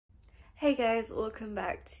Hey guys, welcome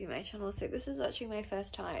back to my channel. So this is actually my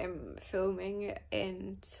first time filming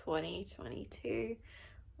in 2022,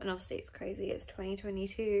 and obviously it's crazy, it's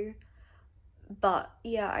 2022, but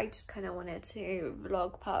yeah, I just kind of wanted to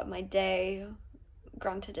vlog part of my day.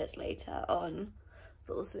 Granted it's later on,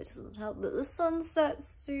 but also it doesn't help that the sun sets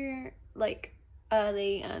so like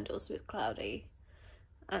early, and also it's cloudy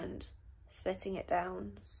and spitting it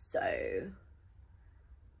down, so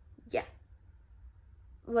yeah.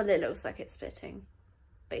 Well, it looks like it's spitting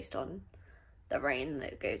based on the rain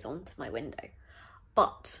that goes onto my window.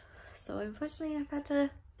 But, so unfortunately I've had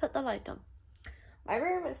to put the light on. My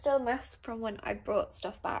room is still a mess from when I brought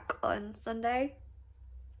stuff back on Sunday.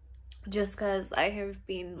 Just because I have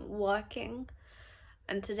been working,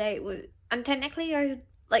 and today it was, and technically I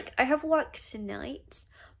have work tonight,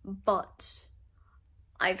 but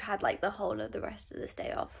I've had like the whole of the rest of this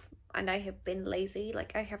day off, and I have been lazy.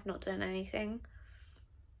 Like, I have not done anything.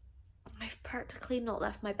 I've practically not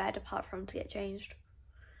left my bed apart from to get changed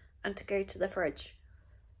and to go to the fridge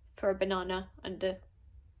for a banana and a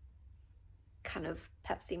can of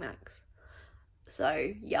Pepsi Max.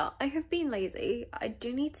 So yeah, I have been lazy. I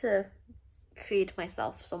do need to feed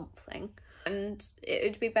myself something, and it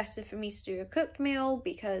would be better for me to do a cooked meal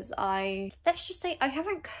because let's just say I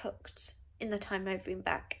haven't cooked in the time I've been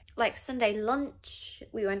back. Like Sunday lunch,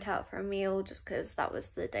 we went out for a meal just because that was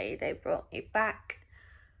the day they brought me back.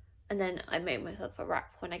 And then I made myself a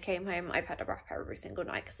wrap when I came home. I've had a wrap every single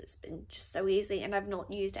night because it's been just so easy, and I've not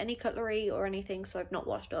used any cutlery or anything, so I've not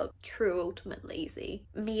washed up. True ultimate lazy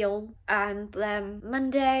meal. And then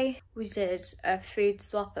Monday we did a food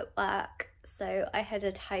swap at work. So I had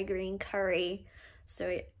a Thai green curry,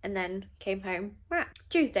 and then came home wrap.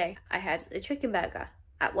 Tuesday I had a chicken burger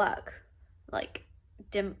at work. Like,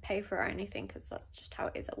 didn't pay for it or anything because that's just how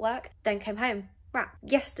it is at work. Then came home. Wrap.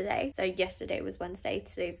 Yesterday, so yesterday was Wednesday,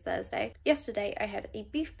 today's Thursday. Yesterday I had a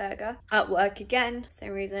beef burger at work again,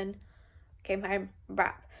 same reason. Came home,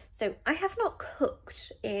 wrap. So I have not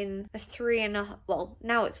cooked in a 3.5, well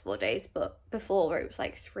now it's 4 days, but before it was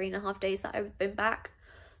like 3.5 days that I've been back.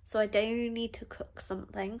 So I do need to cook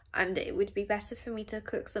something, and it would be better for me to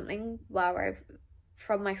cook something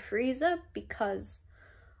from my freezer, because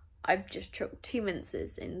I've just chucked 2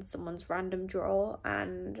 minces in someone's random drawer,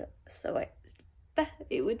 and so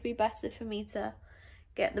it would be better for me to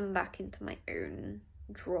get them back into my own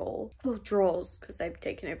drawer. Well, drawers, because I've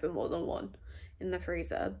taken over more than one in the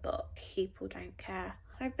freezer, but people don't care.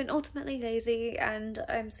 I've been ultimately lazy, and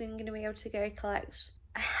I'm soon going to be able to go collect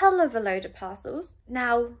a hell of a load of parcels.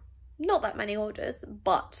 Now, not that many orders,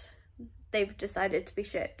 but they've decided to be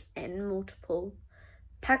shipped in multiple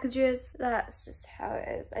packages. That's just how it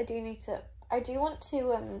is. I do want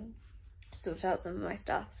to sort out some of my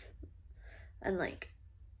stuff. And like,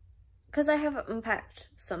 because I have unpacked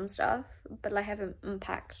some stuff, but I haven't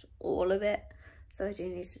unpacked all of it. So I do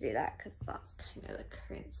need to do that, because that's kind of the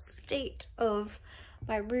current state of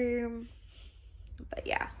my room. But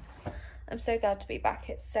yeah, I'm so glad to be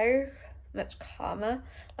back. It's so much calmer.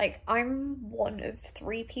 Like, I'm one of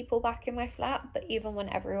 3 people back in my flat, but even when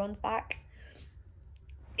everyone's back,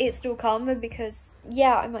 it's still calmer because,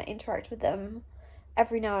 yeah, I might interact with them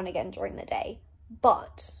every now and again during the day,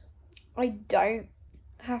 but I don't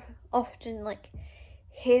often like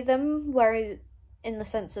hear them, whereas in the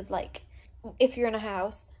sense of like, if you're in a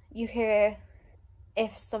house, you hear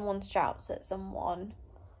if someone shouts at someone,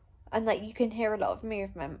 and like you can hear a lot of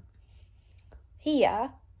movement.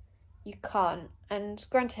 Here you can't, and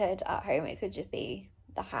granted at home it could just be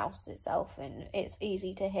the house itself and it's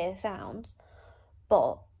easy to hear sounds,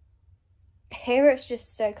 but here it's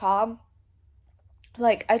just so calm.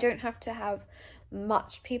 Like, I don't have to have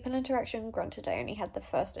much people interaction. Granted, I only had the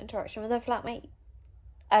first interaction with a flatmate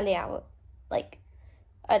early hours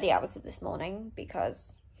of this morning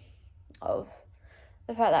because of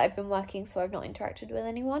the fact that I've been working, so I've not interacted with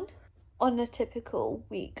anyone. On a typical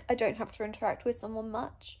week, I don't have to interact with someone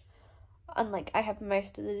much, and like, I have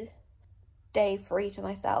most of the day free to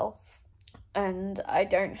myself, and I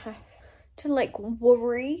don't have to like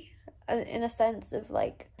worry in a sense of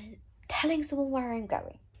like telling someone where I'm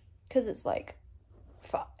going, because it's like,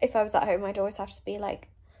 if I was at home, I'd always have to say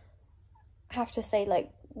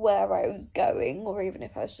like where I was going, or even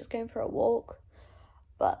if I was just going for a walk.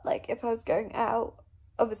 But like, if I was going out,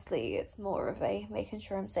 obviously it's more of a making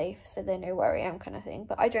sure I'm safe so they know where I am kind of thing,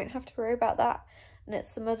 but I don't have to worry about that. And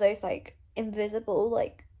it's some of those like invisible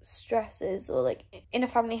like stresses, or like in a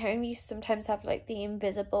family home you sometimes have like the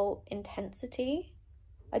invisible intensity.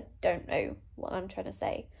 I don't know what I'm trying to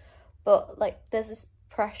say, but like there's this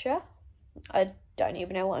pressure. I don't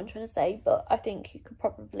even know what I'm trying to say, but I think you could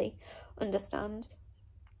probably understand.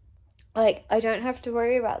 like, I don't have to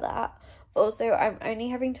worry about that. But also, I'm only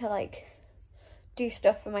having to, like, do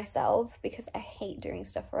stuff for myself because I hate doing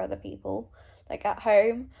stuff for other people. Like, at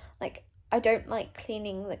home, like, I don't like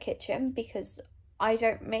cleaning the kitchen because I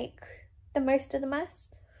don't make the most of the mess.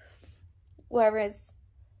 Whereas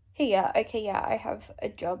here, okay, yeah, I have a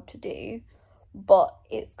job to do, but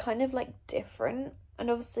it's kind of, like, different. And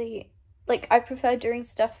obviously, like, I prefer doing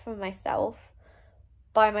stuff for myself,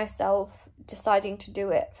 by myself, deciding to do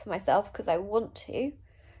it for myself because I want to,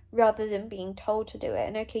 rather than being told to do it.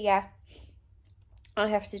 And okay, yeah, I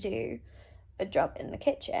have to do a job in the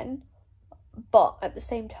kitchen, but at the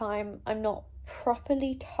same time, I'm not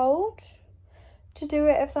properly told to do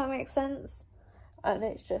it, if that makes sense. And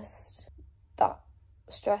it's just that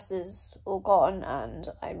stress is all gone and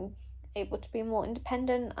I'm able to be more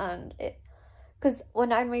independent. And because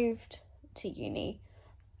when I moved to uni,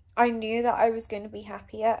 I knew that I was going to be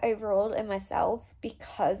happier overall in myself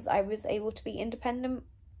because I was able to be independent.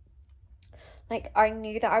 Like, I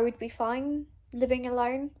knew that I would be fine living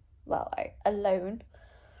alone. Well, alone,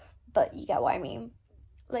 but you get what I mean.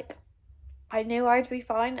 Like, I knew I'd be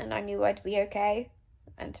fine and I knew I'd be okay.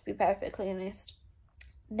 And to be perfectly honest,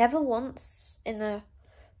 never once in the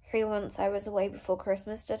 3 months I was away before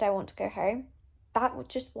Christmas did I want to go home. That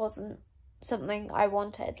just wasn't something I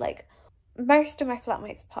wanted. Like, most of my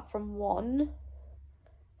flatmates, apart from one,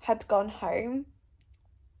 had gone home.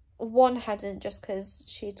 One hadn't, just because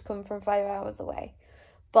she'd come from 5 hours away.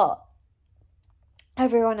 But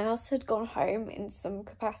everyone else had gone home in some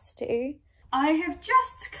capacity. I have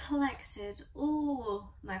just collected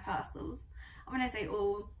all my parcels. And when I say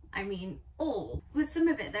all, I mean all. With some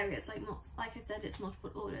of it though, it's like I said, it's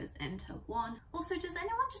multiple orders into one. Also, does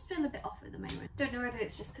anyone just feel a bit off at the moment? Don't know whether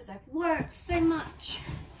it's just because I've worked so much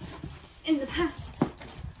in the past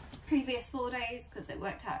previous 4 days, because it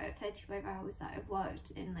worked out at 35 hours that I've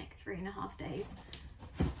worked in like 3.5 days,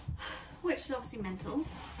 which is obviously mental,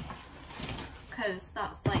 because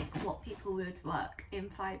that's like what people would work in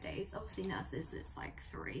 5 days. Obviously nurses, it's like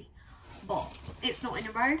 3, but it's not in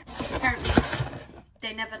a row. Apparently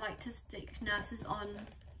they never like to stick nurses on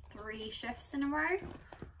 3 shifts in a row,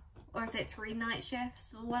 or is it 3 night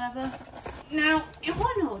shifts or whatever. Now, in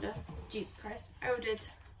one order, Jesus Christ, I ordered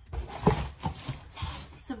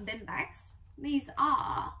some bin bags. These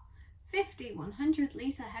are 50 100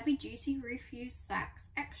 litre heavy duty refuse sacks,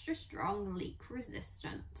 extra strong, leak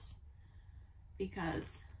resistant,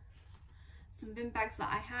 because some bin bags that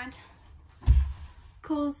I had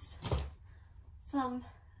caused some,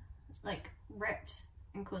 like, ripped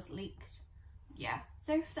and caused leaked. Yeah,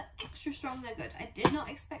 so for the extra strong, they're good. I did not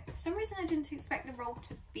expect, for some reason I didn't expect the roll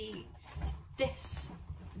to be this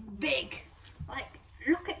big. Like,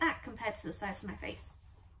 look at that compared to the size of my face.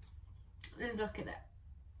 Look at it.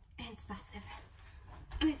 It's massive.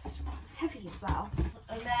 And it's heavy as well.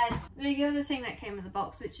 And then the other thing that came in the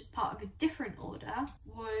box, which is part of a different order,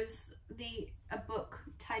 was a book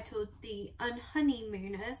titled The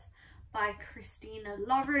Unhoneymooners by Christina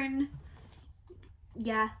Lauren.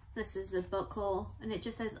 Yeah, this is a book haul, and it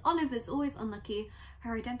just says, Olive is always unlucky.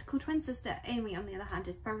 Her identical twin sister Amy, on the other hand,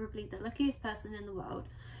 is probably the luckiest person in the world.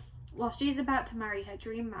 While she's about to marry her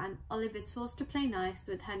dream man, Olive is forced to play nice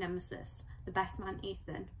with her nemesis, the best man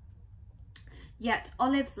Ethan. Yet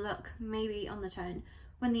Olive's luck may be on the turn.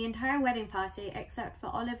 When the entire wedding party, except for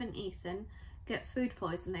Olive and Ethan, gets food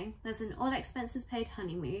poisoning, there's an all-expenses paid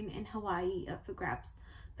honeymoon in Hawaii up for grabs.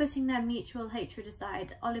 Putting their mutual hatred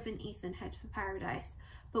aside, Olive and Ethan head for paradise.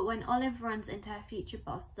 But when Olive runs into her future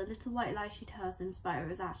boss, the little white lie she tells him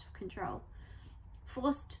spirals out of control.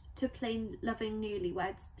 Forced to play loving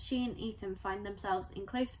newlyweds, she and Ethan find themselves in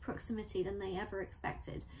closer proximity than they ever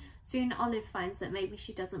expected. Soon Olive finds that maybe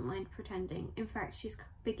she doesn't mind pretending. In fact, she's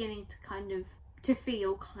beginning to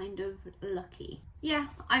feel kind of lucky. Yeah,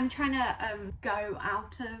 I'm trying to go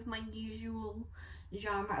out of my usual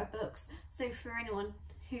genre of books. So for anyone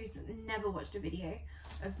who's never watched a video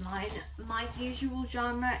of mine, my usual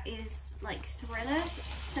genre is like thrillers.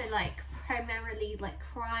 So like primarily like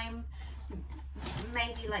crime,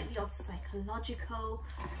 maybe like the odd psychological,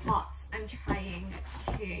 but I'm trying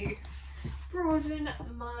to broaden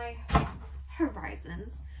my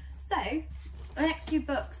horizons. So the next 2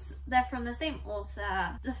 books, they're from the same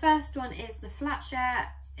author. The first one is The Flat Share,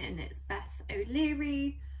 and it's Beth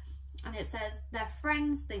O'Leary, and it says, their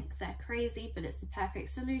friends think they're crazy, but it's the perfect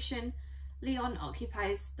solution. Leon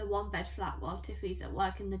occupies the 1-bed flat while Tiffy's at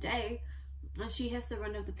work in the day, and she has the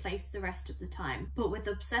run of the place the rest of the time. But with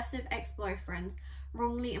obsessive ex-boyfriends,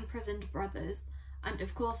 wrongly imprisoned brothers, and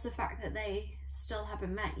of course the fact that they still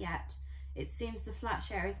haven't met yet, it seems the flat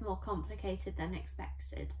share is more complicated than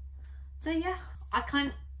expected. So yeah, I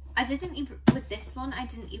with this one, I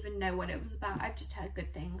didn't even know what it was about. I've just heard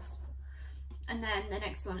good things. And then the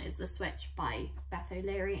next one is The Switch by Beth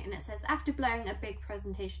O'Leary, and it says, after blowing a big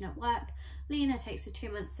presentation at work, Lena takes a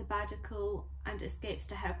 2-month sabbatical and escapes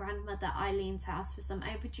to her grandmother Eileen's house for some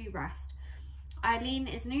overdue rest. Eileen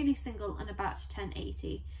is newly single and about to turn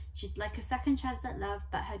 80. She'd like a second chance at love,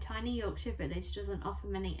 but her tiny Yorkshire village doesn't offer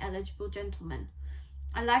many eligible gentlemen.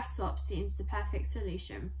 A life swap seems the perfect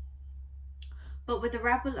solution. But with a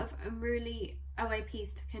rabble of unruly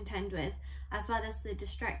OAPs to contend with, as well as the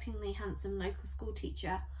distractingly handsome local school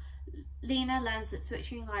teacher, Lena learns that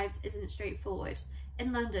switching lives isn't straightforward.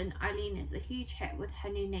 In London, Eileen is a huge hit with her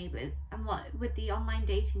new neighbours and with the online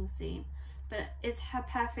dating scene, but is her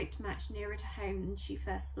perfect match nearer to home than she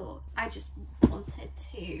first thought. I just wanted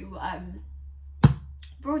to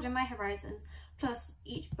broaden my horizons, plus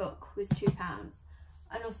each book was £2,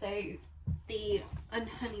 and also the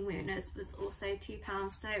Unhoneymooners was also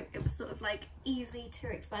 £2, so it was sort of like easy to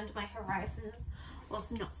expand my horizons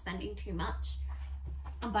whilst not spending too much.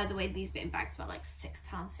 And by the way, these bin bags were like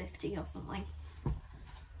 £6.50 or something.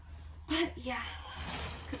 But yeah,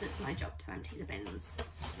 because it's my job to empty the bins.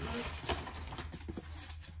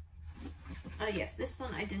 Oh yes, this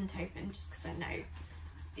one I didn't open just because I know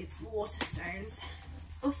it's Waterstones.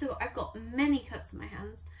 Also, I've got many cuts on my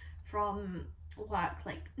hands from work,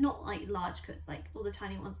 like not like large cuts, like all the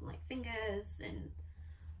tiny ones on like fingers and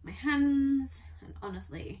my hands, and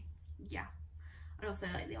honestly, yeah. And also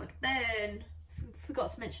like the odd burn.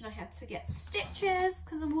 Forgot to mention I had to get stitches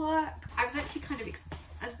because of work. I was actually kind of,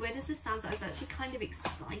 as weird as this sounds, I was actually kind of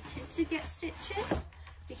excited to get stitches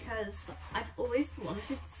because I've always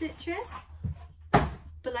wanted stitches,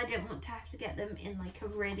 but I didn't want to have to get them in like a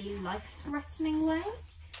really life-threatening way,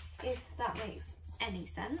 if that makes any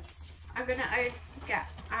sense. I'm gonna get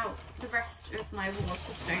out the rest of my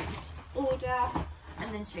Waterstones order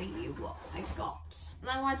and then show you what I got.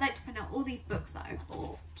 Now I'd like to point out all these books that I've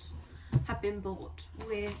bought have been bought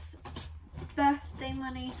with birthday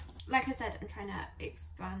money. Like I said, I'm trying to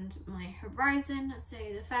expand my horizon. So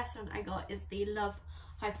the first one I got is The Love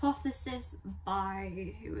Hypothesis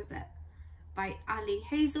by, who was it? By Ali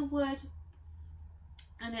Hazelwood.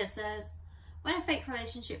 And it says, when a fake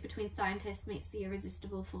relationship between scientists meets the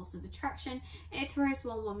irresistible force of attraction, it throws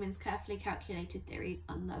one woman's carefully calculated theories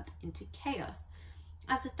on love into chaos.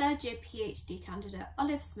 As a third-year PhD candidate,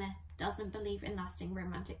 Olive Smith doesn't believe in lasting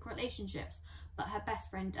romantic relationships, but her best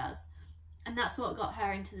friend does. And that's what got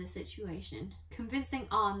her into the situation. Convincing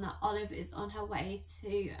Anne that Olive is on her way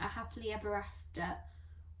to a happily ever after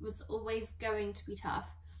was always going to be tough.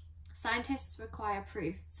 Scientists require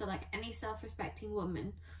proof, so like any self-respecting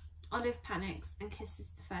woman, Olive panics and kisses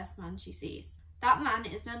the first man she sees. That man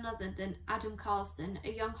is none other than Adam Carlson,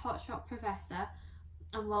 a young hotshot professor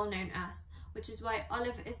and well-known ass, which is why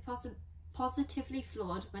Olive is positively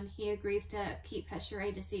flawed when he agrees to keep her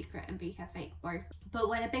charade a secret and be her fake boyfriend. But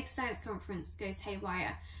when a big science conference goes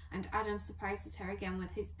haywire and Adam surprises her again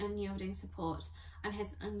with his unyielding support and his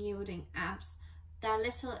unyielding abs, their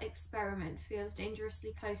little experiment feels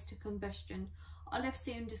dangerously close to combustion. Olive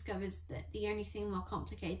soon discovers that the only thing more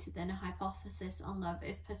complicated than a hypothesis on love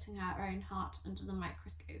is putting her own heart under the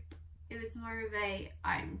microscope. It was more of a,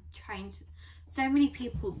 I'm trying to, so many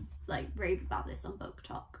people like rave about this on Book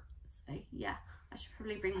Talk. So yeah, I should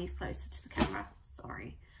probably bring these closer to the camera,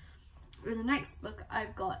 sorry. And the next book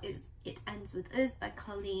I've got is It Ends With Us by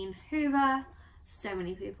Colleen Hoover. So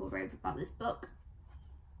many people rave about this book.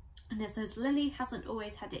 And it says, Lily hasn't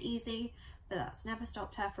always had it easy, but that's never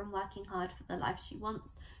stopped her from working hard for the life she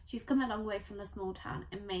wants. She's come a long way from the small town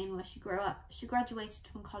in Maine where she grew up. She graduated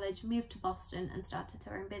from college, moved to Boston and started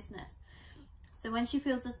her own business. So when she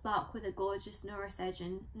feels a spark with a gorgeous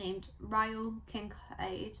neurosurgeon named Ryle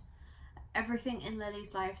Kincaid, everything in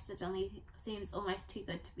Lily's life suddenly seems almost too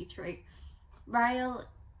good to be true. Ryle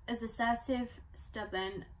is assertive,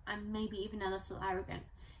 stubborn, and maybe even a little arrogant.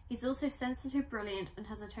 He's also sensitive, brilliant, and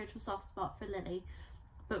has a total soft spot for Lily,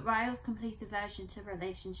 but Ryle's complete aversion to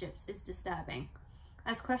relationships is disturbing.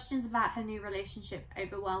 As questions about her new relationship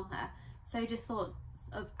overwhelm her, so do thoughts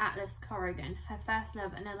of Atlas Corrigan, her first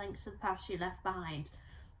love and a link to the past she left behind.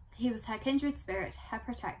 He was her kindred spirit, her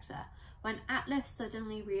protector. When Atlas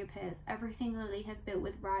suddenly reappears, everything Lily has built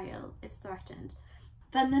with Ryle is threatened.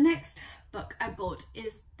 Then the next book I bought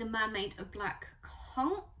is The Mermaid of Black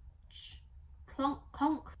Conch,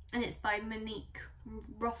 and it's by Monique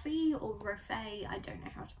Roffey or Roffey, I don't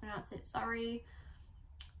know how to pronounce it, sorry.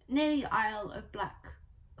 Near the Isle of Black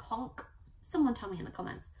Conch, someone tell me in the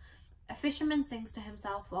comments. A fisherman sings to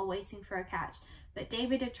himself while waiting for a catch, but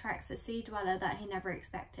David attracts a sea dweller that he never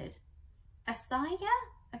expected.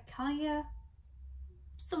 Akaya?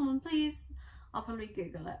 Someone please. I'll probably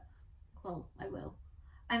Google it. Well, I will.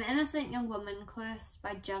 An innocent young woman coerced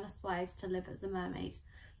by jealous wives to live as a mermaid.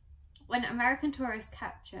 When American tourists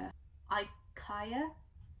capture Ikaya,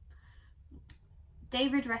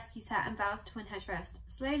 David rescues her and vows to win her trust.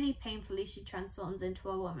 Slowly, painfully, she transforms into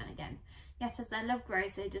a woman again. Yet as their love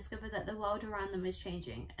grows, they discover that the world around them is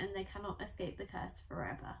changing and they cannot escape the curse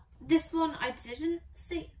forever. This one I didn't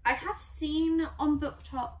see. I have seen on Book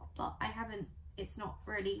Talk, but I haven't, it's not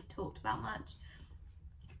really talked about much.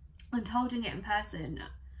 And holding it in person,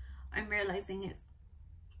 I'm realising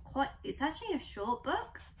it's actually a short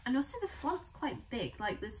book, and also the font's quite big,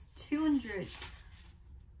 like there's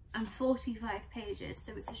 245 pages,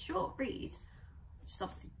 so it's a short read, which is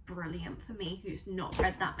obviously brilliant for me who's not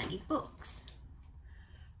read that many books.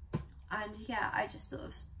 And yeah, I just sort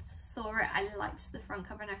of saw it, I liked the front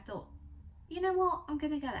cover and I thought, you know what, I'm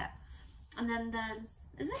gonna get it. And then there's,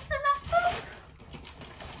 is this the last book?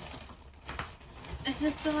 Is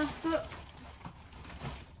this the last book?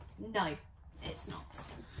 No, it's not.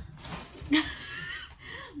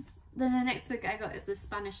 Then the next book I got is The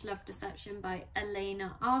Spanish Love Deception by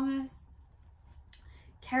Elena Armas.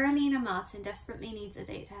 Carolina Martin desperately needs a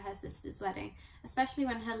date to her sister's wedding, especially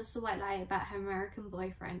when her little white lie about her American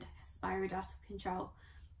boyfriend has spiraled out of control.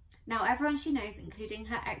 Now everyone she knows, including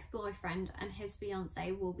her ex-boyfriend and his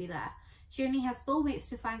fiancée, will be there. She only has 4 weeks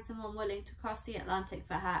to find someone willing to cross the Atlantic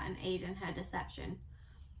for her and aid in her deception.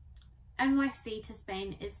 NYC to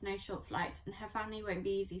Spain is no short flight, and her family won't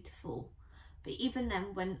be easy to fool. But even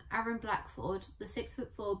then, when Aaron Blackford, the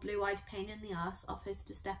 6'4", blue-eyed pain in the arse, offers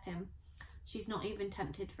to step in, she's not even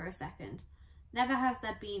tempted for a second. Never has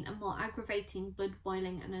there been a more aggravating,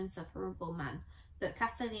 blood-boiling and insufferable man. But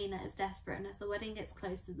Catalina is desperate, and as the wedding gets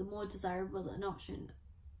closer, the more desirable an option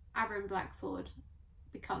Aaron Blackford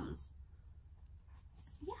becomes.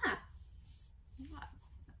 Yeah.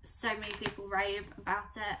 So many people rave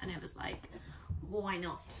about it, and it was like, why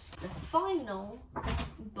not? The final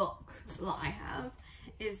book that I have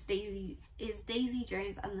is Daisy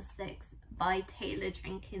Jones and the Six by Taylor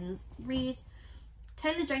Jenkins Reid.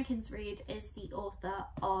 Taylor Jenkins Reid is the author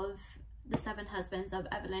of The 7 Husbands of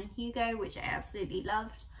Evelyn Hugo, which I absolutely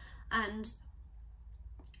loved. And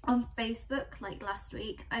on Facebook, like last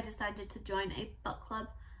week, I decided to join a book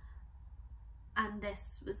club, and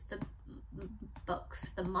this was the book for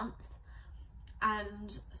the month.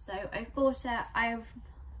 And so I bought it. I've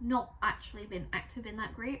not actually been active in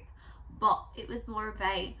that group, but it was more of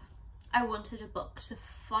a, I wanted a book to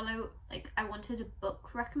follow, like I wanted a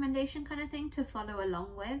book recommendation kind of thing to follow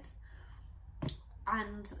along with,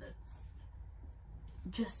 and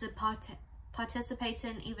just to participate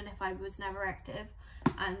in, even if I was never active.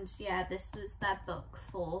 And yeah, this was their book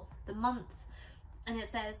for the month, and it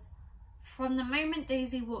says, from the moment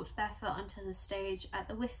Daisy walked barefoot onto the stage at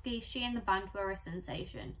the Whiskey, she and the band were a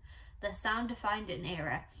sensation. Their sound defined an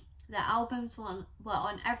era. Their albums were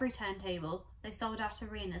on every turntable. They sold out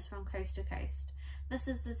arenas from coast to coast. This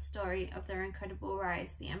is the story of their incredible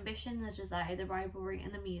rise, the ambition, the desire, the rivalry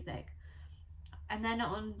and the music. And then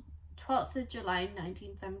on 12th of July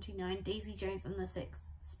 1979, Daisy Jones and the Six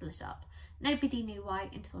split up. Nobody knew why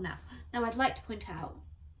until now. Now I'd like to point out,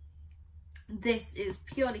 this is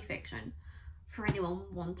purely fiction for anyone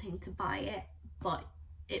wanting to buy it, but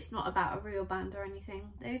it's not about a real band or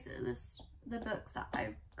anything. Those are the books that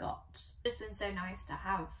I've got. It's been so nice to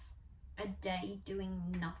have a day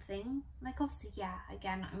doing nothing. Like obviously, yeah,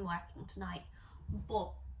 again, I'm working tonight,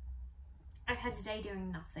 but I've had a day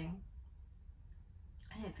doing nothing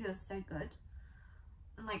and it feels so good.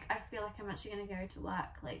 And like, I feel like I'm actually gonna go to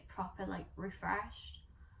work like proper, like refreshed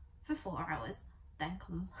for 4 hours, then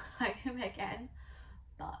come home again.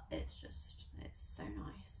 But it's just, it's so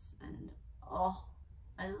nice, and oh,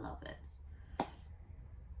 I love it.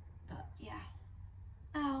 But yeah,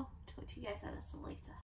 I'll talk to you guys a little later.